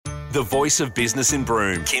The voice of business in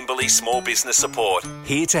Broome, Kimberley Small Business Support,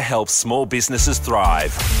 here to help small businesses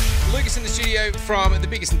thrive. Lucas in the studio from the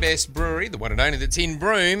biggest and best brewery, the one and only that's in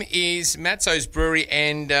Broome, is Matso's Brewery,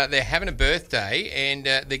 and they're having a birthday, and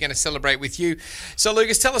they're going to celebrate with you. So,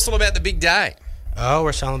 Lucas, tell us all about the big day. Oh,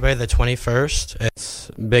 we're celebrating the 21st. It's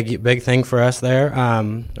a big thing for us there.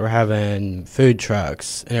 We're having food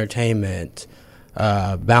trucks, entertainment,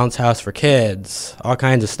 bounce house for kids, all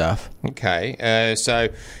kinds of stuff. Okay, so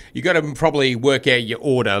you got to probably work out your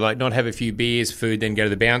order, like not have a few beers, food, then go to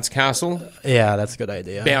the bounce castle. Yeah, that's a good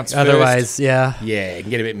idea. Bounce Otherwise, first. yeah. Yeah, it can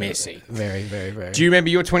get a bit messy. Very. Do you remember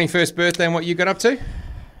your 21st birthday and what you got up to?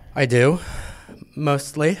 I do,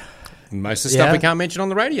 mostly. Most of the stuff we can't mention on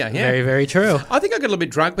the radio, yeah. Very true. I think I got a little bit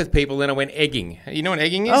drunk with people, then I went egging. You know what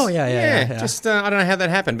egging is? Oh, yeah. Just, I don't know how that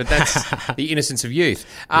happened, but that's the innocence of youth.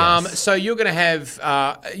 Yes. So you're going to have,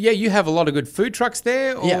 you have a lot of good food trucks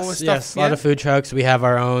there? Or Yes, a lot of food trucks. We have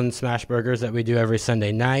our own smash burgers that we do every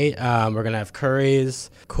Sunday night. We're going to have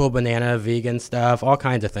curries, cool banana, vegan stuff, all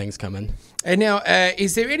kinds of things coming. And now,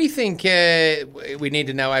 is there anything we need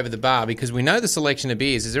to know over the bar? Because we know the selection of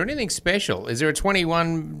beers. Is there anything special? Is there a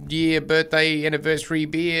 21-year birthday anniversary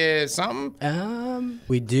beer, something?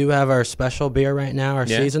 We do have our special beer right now, our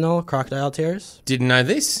seasonal Crocodile Tears. Didn't know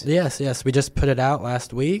this? Yes. We just put it out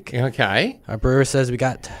last week. Okay. Our brewer says we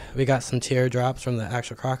got some teardrops from the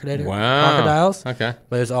actual crocodiles. Okay.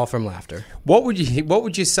 But it's all from laughter. What would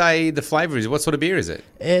you say the flavour is? What sort of beer is it?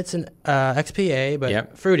 It's an XPA,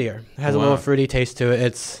 but fruitier. It has a little fruity taste to it.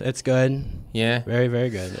 It's good. Yeah. Very, very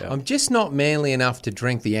good. Yeah. I'm just not manly enough to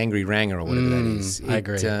drink the Angry Ranger or whatever that is. I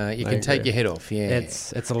agree. You can take your head off, yeah.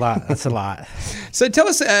 It's a lot. That's a lot. So tell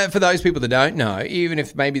us, for those people that don't know, even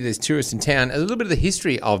if maybe there's tourists in town, a little bit of the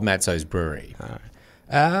history of Matso's Brewery.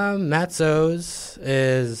 Matso's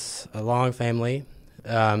is a long family.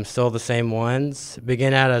 Still the same ones.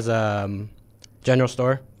 Began out as a general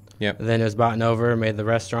store. Yep. Then it was bought over, made the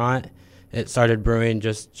restaurant. It started brewing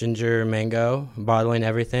just ginger, mango, bottling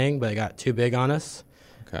everything, but it got too big on us.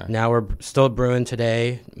 Okay. Now we're still brewing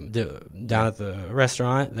today down at the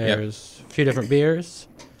restaurant. There's a few different beers.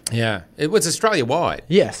 Yeah. It was Australia-wide.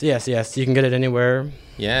 Yes. You can get it anywhere.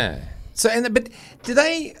 Yeah. So, but do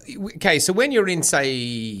they... Okay, so when you're in,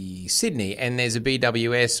 say, Sydney and there's a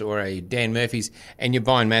BWS or a Dan Murphy's and you're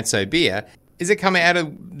buying Matso beer... Is it coming out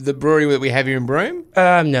of the brewery that we have here in Broome?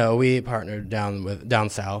 No, we partnered down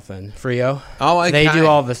south in Frio. Oh, okay. They do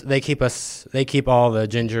all this. They keep all the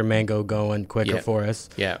ginger mango going quicker for us.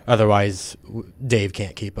 Yeah. Otherwise, Dave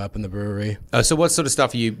can't keep up in the brewery. Oh, so what sort of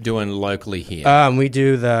stuff are you doing locally here? We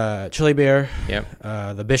do the chili beer. Yep.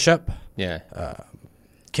 The Bishop. Yeah.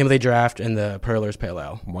 Kimberley Draft and the Perler's Pale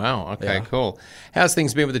Ale. Wow. Okay. Cool. How's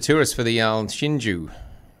things been with the tourists for the Shinju?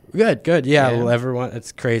 Good. Yeah. Well, everyone,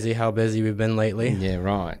 it's crazy how busy we've been lately. Yeah,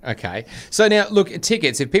 right. Okay. So now, look,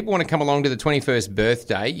 tickets. If people want to come along to the 21st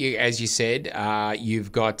birthday, as you said,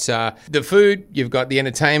 you've got the food, you've got the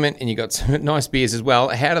entertainment, and you've got some nice beers as well.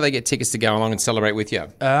 How do they get tickets to go along and celebrate with you?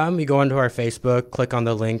 You go onto our Facebook, click on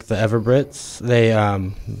the link, the Everbrits. They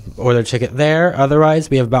order a ticket there. Otherwise,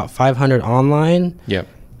 we have about 500 online. Yep.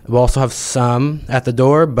 We'll also have some at the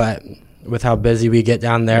door, but... with how busy we get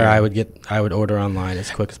down there, I would order online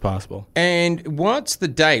as quick as possible. And what's the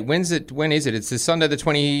date? When is it? It's the Sunday, the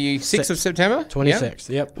 26th of September? 26th,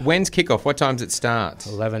 yep. When's kickoff? What time does it start?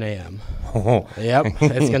 11 a.m. Oh. Yep,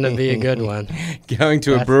 it's going to be a good one. Going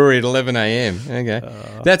to a brewery at 11 a.m. Okay.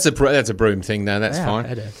 That's a Broome thing, though. That's fine.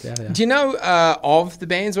 It is. Yeah. Do you know of the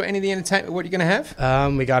bands or any of the entertainment, what you're going to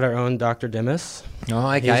have? We got our own Dr. Dimas.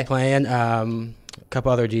 Oh, okay. He's playing. A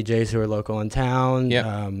couple other DJs who are local in town. Yep.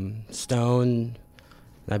 Stone,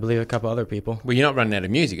 I believe a couple other people. Well, you're not running out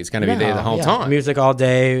of music. It's going to be there the whole time. Music all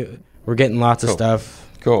day. We're getting lots of stuff.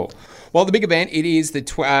 Cool. Well, the big event, it is the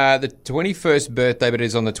 21st birthday, but it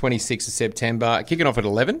is on the 26th of September, kicking off at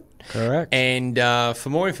 11. Correct. And for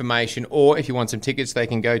more information, or if you want some tickets, they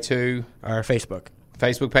can go to... our Facebook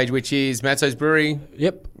page, which is Matso's Brewery.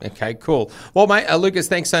 Yep. Okay, cool. Well, mate, Lucas,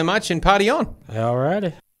 thanks so much, and party on. All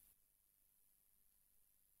righty.